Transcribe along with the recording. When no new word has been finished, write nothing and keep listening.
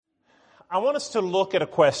I want us to look at a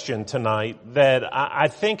question tonight that I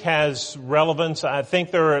think has relevance. I think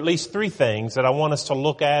there are at least three things that I want us to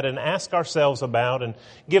look at and ask ourselves about and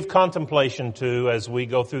give contemplation to as we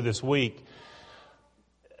go through this week.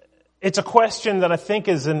 It's a question that I think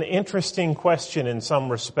is an interesting question in some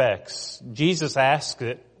respects. Jesus asked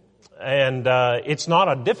it, and it's not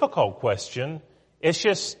a difficult question. It's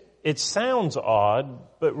just, it sounds odd,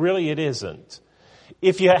 but really it isn't.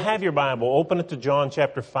 If you have your Bible, open it to John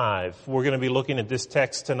chapter 5. We're going to be looking at this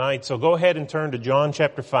text tonight, so go ahead and turn to John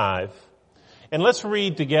chapter 5. And let's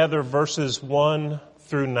read together verses 1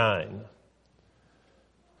 through 9.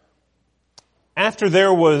 After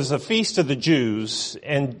there was a feast of the Jews,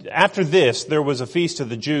 and after this there was a feast of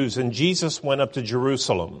the Jews, and Jesus went up to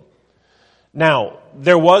Jerusalem. Now,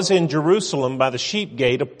 there was in Jerusalem by the sheep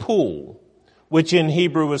gate a pool, which in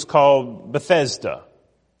Hebrew is called Bethesda,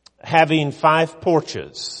 having 5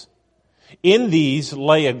 porches. In these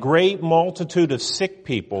lay a great multitude of sick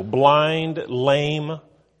people, blind, lame,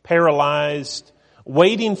 paralyzed,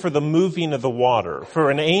 waiting for the moving of the water.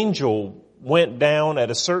 For an angel went down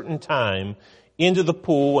at a certain time into the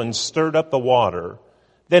pool and stirred up the water.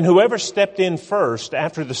 Then whoever stepped in first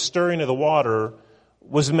after the stirring of the water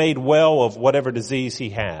was made well of whatever disease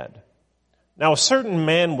he had. Now a certain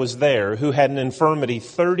man was there who had an infirmity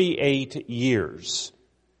 38 years.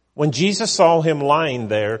 When Jesus saw him lying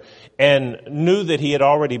there and knew that he had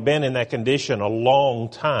already been in that condition a long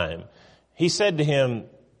time, he said to him,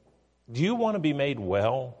 "Do you want to be made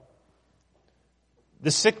well?"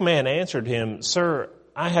 The sick man answered him, "Sir,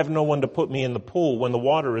 I have no one to put me in the pool when the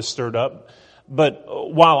water is stirred up, but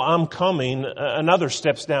while I'm coming, another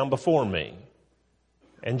steps down before me."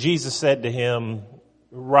 And Jesus said to him,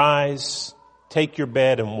 "Rise, take your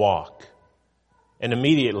bed and walk." And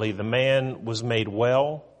immediately the man was made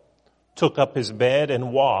well, took up his bed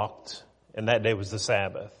and walked, and that day was the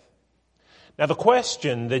Sabbath. Now the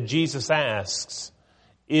question that Jesus asks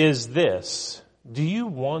is this: do you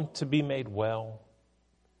want to be made well?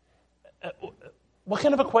 What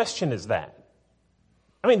kind of a question is that?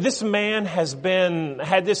 I mean, this man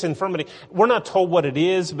had this infirmity. We're not told what it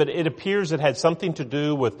is, but it appears it had something to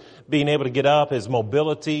do with being able to get up, his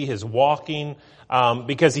mobility, his walking.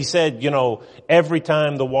 Because he said, every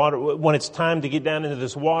time when it's time to get down into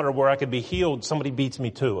this water where I could be healed, somebody beats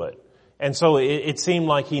me to it. And so it seemed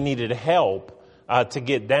like he needed help, to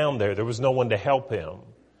get down there. There was no one to help him.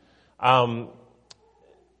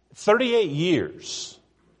 38 years,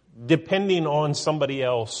 depending on somebody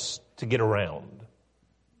else to get around.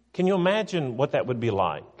 Can you imagine what that would be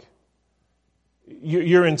like?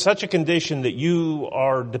 You're in such a condition that you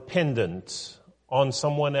are dependent on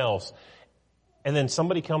someone else. And then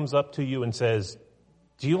somebody comes up to you and says,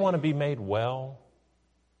 "Do you want to be made well?"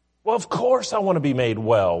 Well, of course I want to be made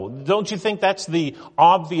well. Don't you think that's the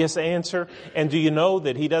obvious answer? And do you know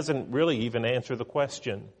that he doesn't really even answer the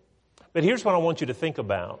question? But here's what I want you to think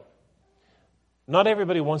about. Not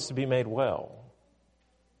everybody wants to be made well.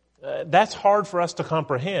 That's hard for us to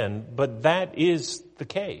comprehend, but that is the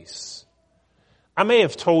case. I may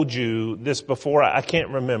have told you this before, I can't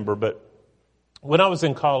remember, but when I was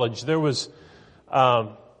in college, there was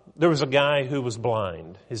a guy who was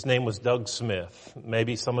blind. His name was Doug Smith.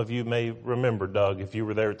 Maybe some of you may remember Doug if you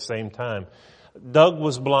were there at the same time. Doug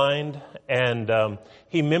was blind, and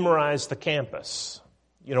he memorized the campus.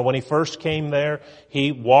 When he first came there,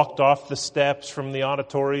 he walked off the steps from the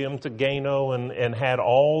auditorium to Gano and had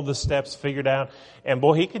all the steps figured out. And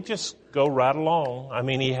boy, he could just go right along. I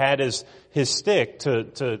mean, he had his stick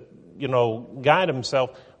to guide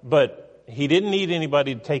himself, but he didn't need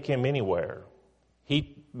anybody to take him anywhere.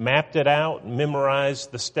 He mapped it out,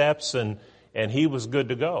 memorized the steps, and he was good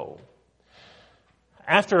to go.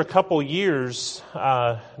 After a couple years,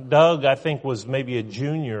 Doug, I think, was maybe a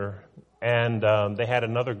junior, and they had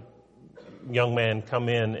another young man come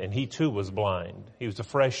in, and he too was blind. He was a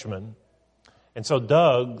freshman. And so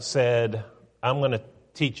Doug said, "I'm going to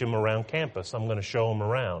teach him around campus. I'm going to show him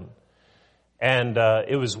around." And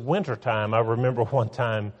it was wintertime, I remember one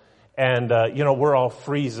time. And, we're all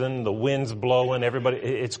freezing, the wind's blowing,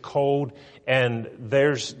 it's cold. And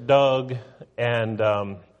there's Doug and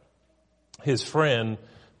his friend.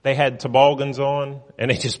 They had toboggans on, and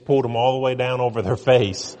they just pulled them all the way down over their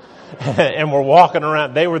face. And we're walking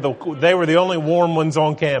around. They were the only warm ones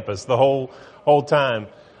on campus the whole time.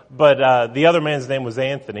 But the other man's name was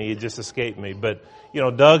Anthony. It just escaped me. But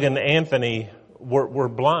Doug and Anthony were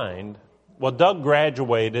blind. Well, Doug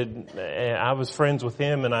graduated. I was friends with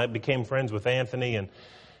him, and I became friends with Anthony.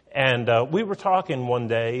 And we were talking one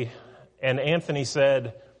day, and Anthony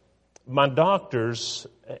said, My doctors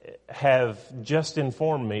have just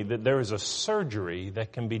informed me that there is a surgery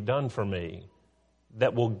that can be done for me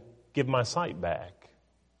that will give my sight back.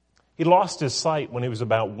 He lost his sight when he was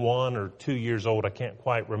about 1 or 2 years old. I can't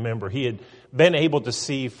quite remember. He had been able to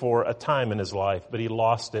see for a time in his life, but he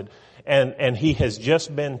lost it. And he has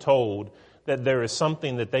just been told that there is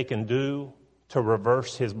something that they can do to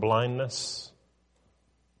reverse his blindness.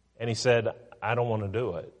 And he said, I don't want to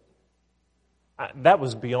do it. That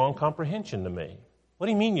was beyond comprehension to me. What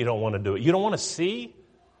do you mean you don't want to do it? You don't want to see?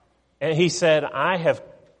 And he said, I have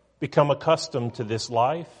become accustomed to this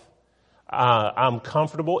life. I'm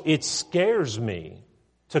comfortable. It scares me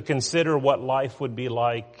to consider what life would be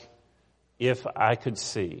like if I could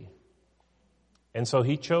see. And so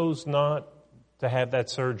he chose not to have that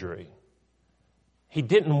surgery. He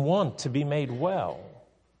didn't want to be made well.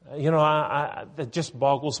 That just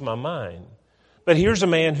boggles my mind. But here's a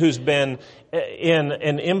man who's been in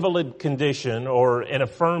an invalid condition or in a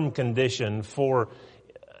firm condition for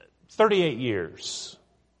 38 years.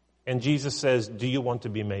 And Jesus says, do you want to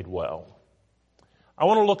be made well? I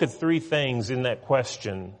want to look at 3 things in that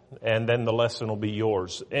question, and then the lesson will be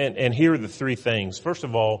yours. And here are the 3 things. First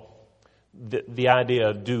of all, the idea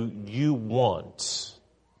of do you want?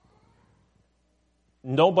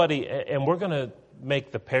 Nobody, and we're going to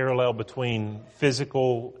make the parallel between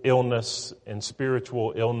physical illness and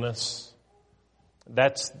spiritual illness.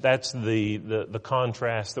 That's the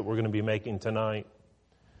contrast that we're going to be making tonight.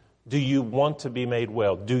 Do you want to be made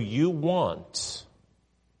well? Do you want?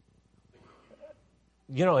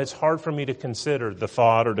 It's hard for me to consider the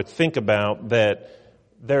thought or to think about that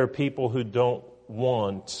there are people who don't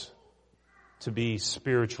want to be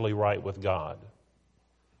spiritually right with God.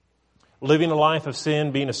 Living a life of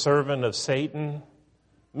sin, being a servant of Satan,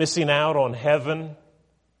 missing out on heaven,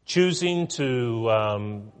 choosing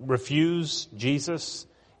to refuse Jesus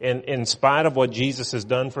in spite of what Jesus has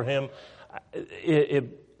done for him.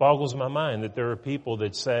 It boggles my mind that there are people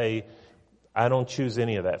that say, I don't choose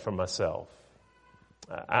any of that for myself.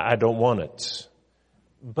 I don't want it.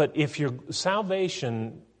 But if your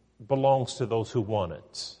salvation belongs to those who want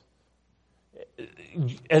it,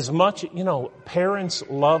 as much, parents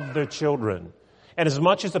love their children. And as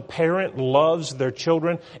much as a parent loves their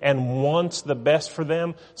children and wants the best for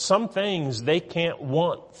them, some things they can't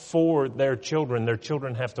want for their children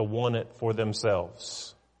have to want it for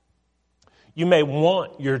themselves. You may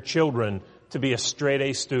want your children to be a straight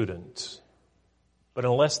A student, but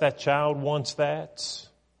unless that child wants that,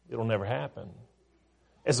 it'll never happen.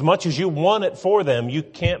 As much as you want it for them, you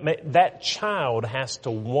can't that child has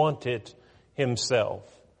to want it himself.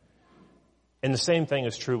 And the same thing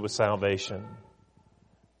is true with salvation.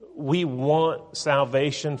 We want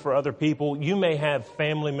salvation for other people. You may have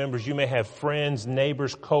family members, you may have friends,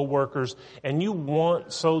 neighbors, co-workers, and you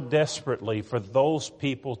want so desperately for those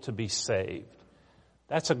people to be saved.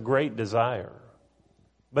 That's a great desire.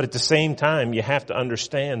 But at the same time, you have to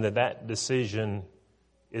understand that decision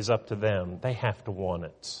is up to them. They have to want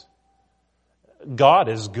it. God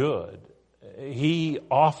is good. He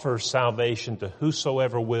offers salvation to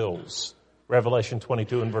whosoever wills. Revelation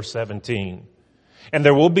 22 and verse 17. And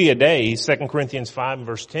there will be a day, 2 Corinthians 5 and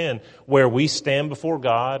verse 10, where we stand before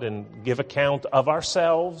God and give account of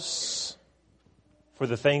ourselves for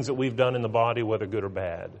the things that we've done in the body, whether good or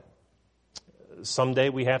bad. Someday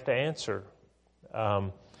we have to answer.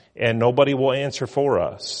 And nobody will answer for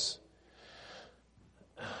us.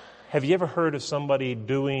 Have you ever heard of somebody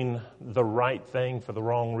doing the right thing for the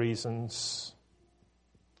wrong reasons?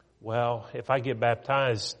 Well, if I get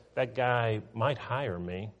baptized, that guy might hire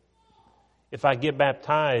me. If I get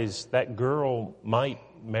baptized, that girl might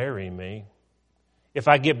marry me. If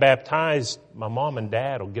I get baptized, my mom and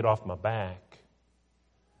dad will get off my back.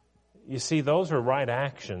 You see, those are right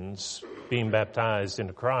actions, being baptized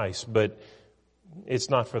into Christ, but it's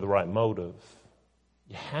not for the right motive.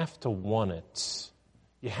 You have to want it.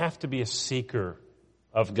 You have to be a seeker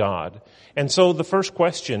of God. And so the first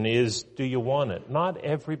question is, do you want it? Not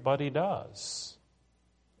everybody does.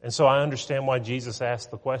 And so I understand why Jesus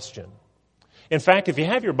asked the question. In fact, if you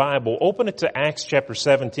have your Bible, open it to Acts chapter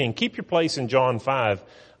 17. Keep your place in John 5,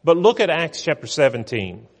 but look at Acts chapter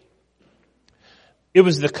 17. It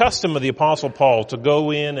was the custom of the Apostle Paul to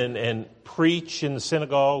go in and preach in the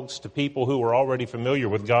synagogues to people who were already familiar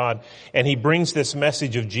with God, and he brings this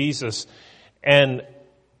message of Jesus. And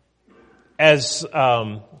as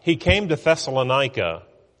he came to Thessalonica,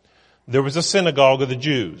 there was a synagogue of the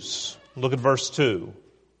Jews. Look at verse 2.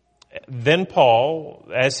 Then Paul,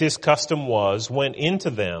 as his custom was, went into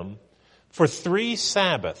them for 3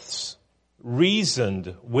 Sabbaths.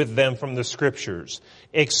 reasoned with them from the Scriptures,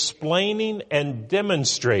 explaining and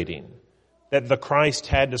demonstrating that the Christ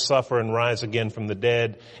had to suffer and rise again from the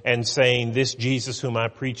dead, and saying, this Jesus whom I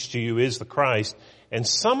preach to you is the Christ. And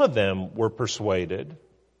some of them were persuaded,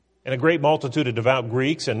 and a great multitude of devout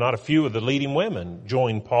Greeks and not a few of the leading women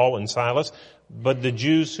joined Paul and Silas, but the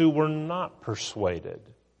Jews who were not persuaded.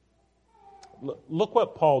 Look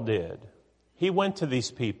what Paul did. He went to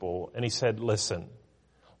these people and he said, listen,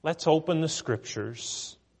 let's open the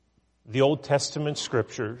Scriptures, the Old Testament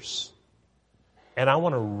Scriptures, and I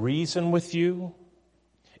want to reason with you,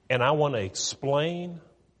 and I want to explain,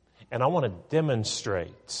 and I want to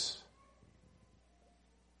demonstrate.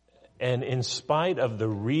 And in spite of the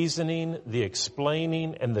reasoning, the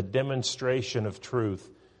explaining, and the demonstration of truth,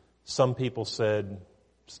 some people said,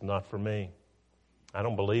 it's not for me. I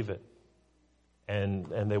don't believe it.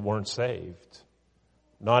 And they weren't saved.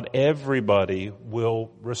 Not everybody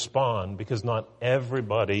will respond, because not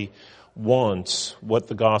everybody wants what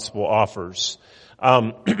the gospel offers.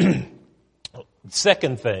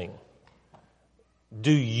 Second thing,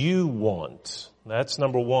 do you want? That's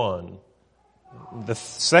number one. The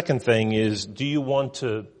second thing is, do you want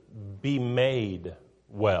to be made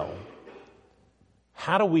well?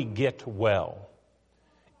 How do we get well?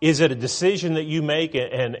 Is it a decision that you make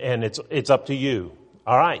and it's up to you?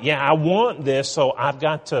 All right, yeah, I want this, so I've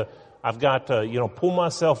got to pull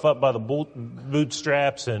myself up by the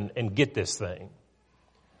bootstraps and get this thing.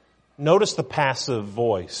 Notice the passive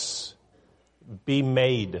voice. Be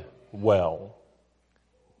made well.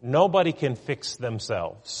 Nobody can fix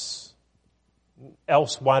themselves.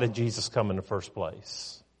 Else, why did Jesus come in the first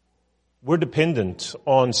place? We're dependent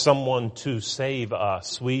on someone to save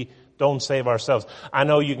us. We don't save ourselves. I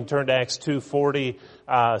know you can turn to Acts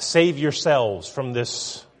 2:40. Save yourselves from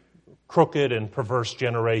this crooked and perverse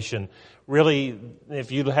generation. Really,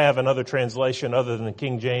 if you have another translation other than the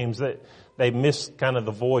King James, they miss kind of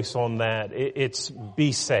the voice on that. It's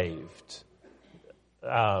be saved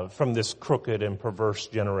from this crooked and perverse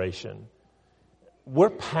generation. We're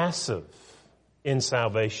passive in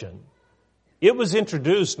salvation. It was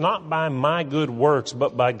introduced not by my good works,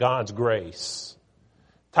 but by God's grace.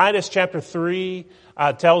 Titus chapter 3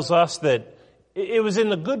 tells us that it was in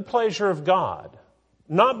the good pleasure of God,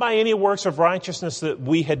 not by any works of righteousness that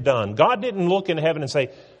we had done. God didn't look in heaven and say,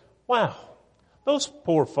 wow, those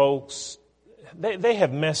poor folks, they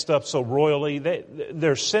have messed up so royally.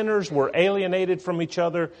 They're sinners, were alienated from each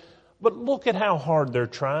other, but look at how hard they're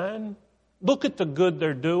trying. Look at the good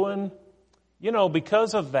they're doing.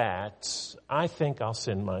 Because of that, I think I'll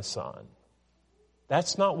send my son.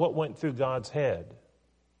 That's not what went through God's head,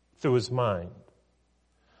 through his mind.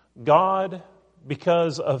 God,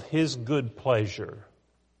 because of his good pleasure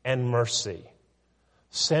and mercy,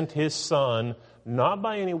 sent his son, not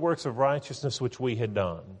by any works of righteousness which we had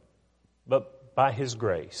done, but by his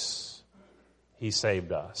grace, he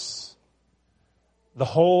saved us. The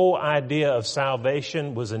whole idea of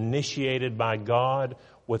salvation was initiated by God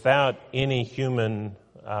without any human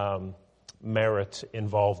merit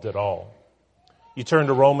involved at all. You turn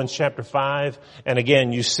to Romans chapter 5, and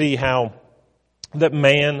again you see how that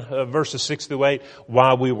man, verses 6 through 8,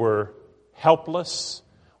 while we were helpless,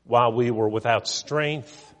 while we were without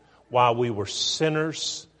strength, while we were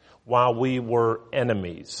sinners, while we were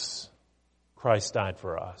enemies, Christ died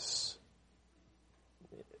for us.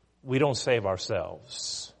 We don't save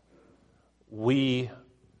ourselves. We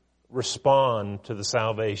respond to the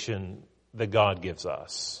salvation that God gives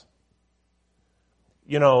us.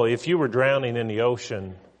 If you were drowning in the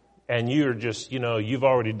ocean and you're just, you've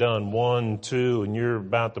already done 1, 2, and you're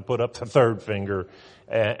about to put up the third finger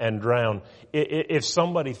and drown. If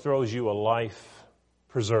somebody throws you a life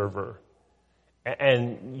preserver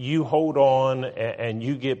and you hold on and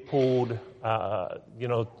you get pulled,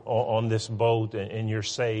 on this boat and you're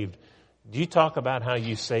saved, do you talk about how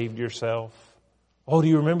you saved yourself? Oh, do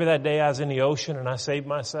you remember that day I was in the ocean and I saved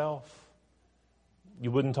myself?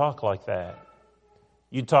 You wouldn't talk like that.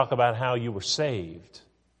 You'd talk about how you were saved,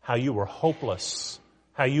 how you were hopeless,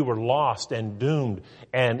 how you were lost and doomed.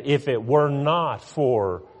 And if it were not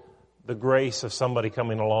for the grace of somebody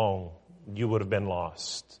coming along, you would have been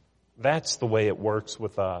lost. That's the way it works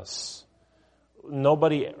with us.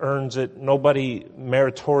 Nobody earns it. Nobody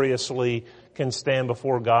meritoriously can stand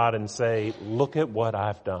before God and say, look at what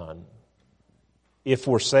I've done. If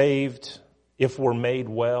we're saved, if we're made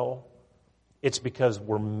well, it's because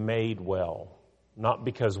we're made well, not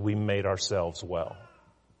because we made ourselves well.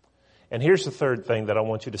 And here's the third thing that I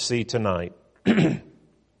want you to see tonight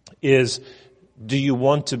is, do you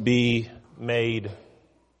want to be made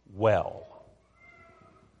well?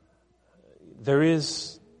 There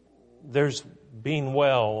is there's being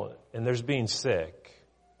well and there's being sick.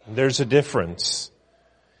 There's a difference.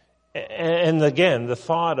 And again, the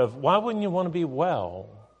thought of, why wouldn't you want to be well?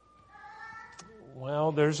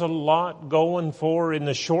 Well, there's a lot going for in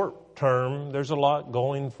the short term. There's a lot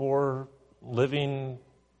going for living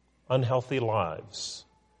unhealthy lives.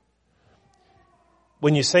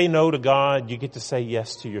 When you say no to God, you get to say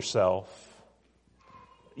yes to yourself.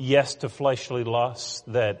 Yes to fleshly lusts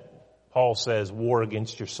that Paul says war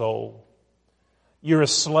against your soul. You're a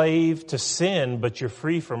slave to sin, but you're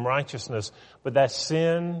free from righteousness. But that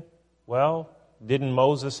sin, well, didn't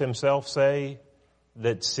Moses himself say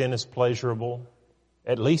that sin is pleasurable?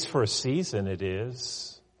 At least for a season it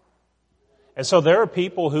is. And so there are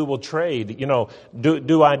people who will trade,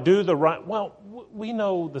 do I do the right? Well, we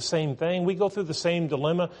know the same thing. We go through the same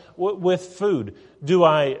dilemma with food. Do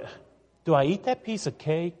I eat that piece of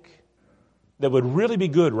cake that would really be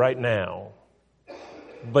good right now,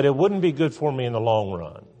 but it wouldn't be good for me in the long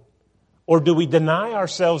run? Or do we deny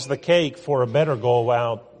ourselves the cake for a better goal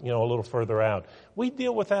out, a little further out? We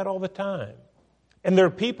deal with that all the time. And there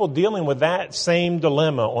are people dealing with that same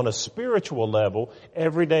dilemma on a spiritual level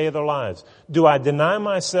every day of their lives. Do I deny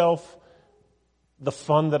myself the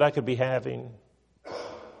fun that I could be having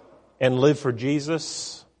and live for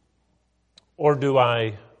Jesus? Or do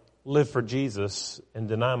I live for Jesus and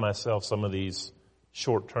deny myself some of these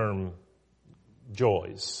short-term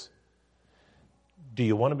joys? Do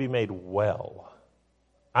you want to be made well?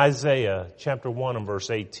 Isaiah chapter 1 and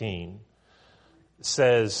verse 18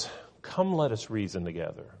 says, "Come, let us reason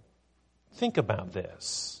together." Think about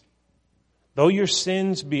this. Though your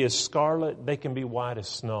sins be as scarlet, they can be white as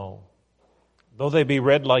snow. Though they be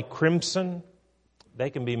red like crimson, they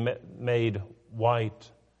can be made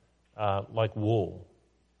white like wool.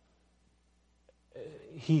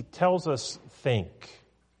 He tells us, think.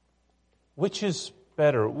 Which is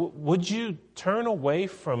better? Would you turn away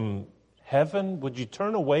from heaven? Would you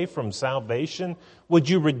turn away from salvation? Would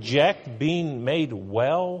you reject being made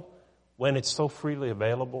well when it's so freely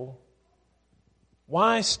available?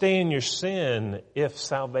 Why stay in your sin if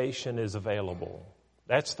salvation is available?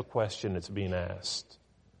 That's the question that's being asked.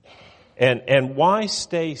 And why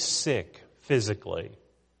stay sick physically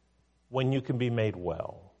when you can be made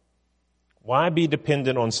well? Why be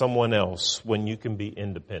dependent on someone else when you can be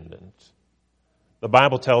independent? The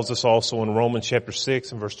Bible tells us also in Romans chapter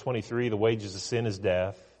 6 and verse 23, the wages of sin is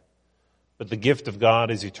death, but the gift of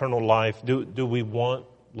God is eternal life. Do we want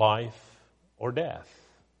life or death?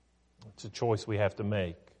 It's a choice we have to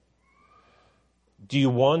make. Do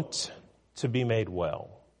you want to be made well?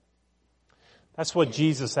 That's what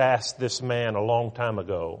Jesus asked this man a long time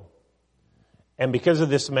ago. And because of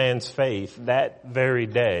this man's faith, that very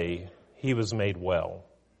day, he was made well.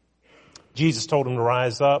 Jesus told him to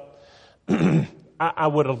rise up. I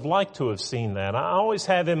would have liked to have seen that. I always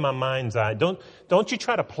have in my mind's eye, don't you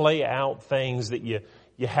try to play out things that you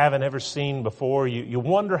haven't ever seen before. You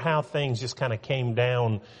wonder how things just kind of came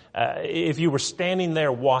down. If you were standing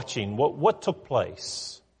there watching, what took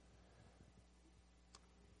place?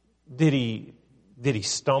 Did he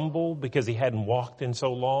stumble because he hadn't walked in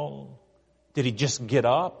so long? Did he just get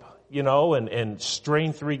up, and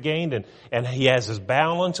strength regained and he has his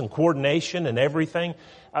balance and coordination and everything?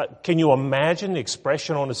 Can you imagine the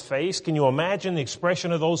expression on his face? Can you imagine the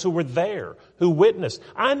expression of those who were there, who witnessed?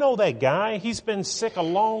 I know that guy. He's been sick a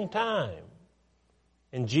long time.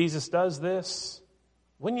 And Jesus does this.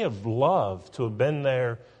 Wouldn't you have loved to have been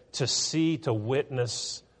there to see, to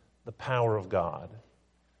witness the power of God?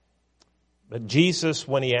 But Jesus,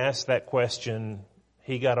 when he asked that question,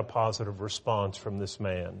 he got a positive response from this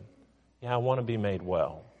man. Yeah, I want to be made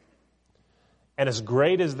well. And as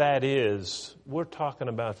great as that is, we're talking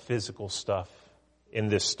about physical stuff in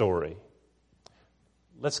this story.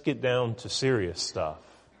 Let's get down to serious stuff.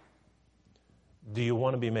 Do you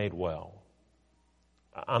want to be made well?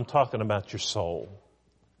 I'm talking about your soul.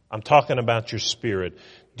 I'm talking about your spirit.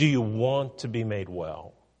 Do you want to be made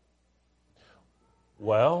well?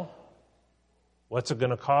 Well, what's it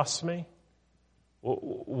going to cost me?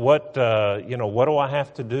 What do I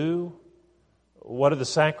have to do? What are the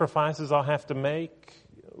sacrifices I'll have to make?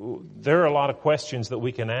 There are a lot of questions that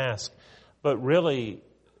we can ask, but really,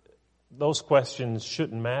 those questions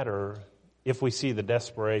shouldn't matter if we see the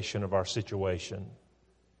desperation of our situation.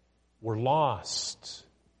 We're lost.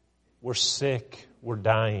 We're sick. We're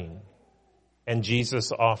dying. And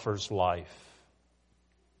Jesus offers life.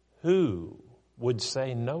 Who would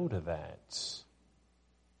say no to that?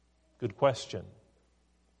 Good question.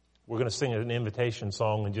 We're going to sing an invitation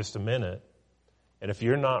song in just a minute. And if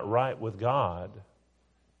you're not right with God,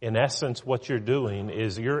 In essence, what you're doing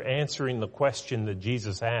is you're answering the question that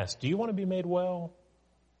Jesus asked, do you want to be made well?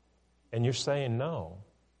 And you're saying, no,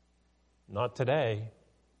 not today.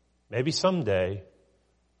 Maybe someday,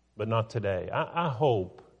 but not today. I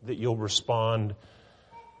hope that you'll respond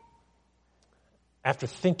after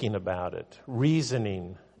thinking about it,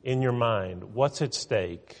 reasoning in your mind, what's at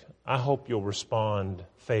stake. I hope you'll respond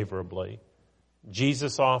favorably.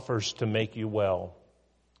 Jesus offers to make you well.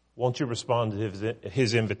 Won't you respond to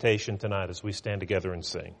his invitation tonight as we stand together and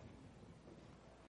sing?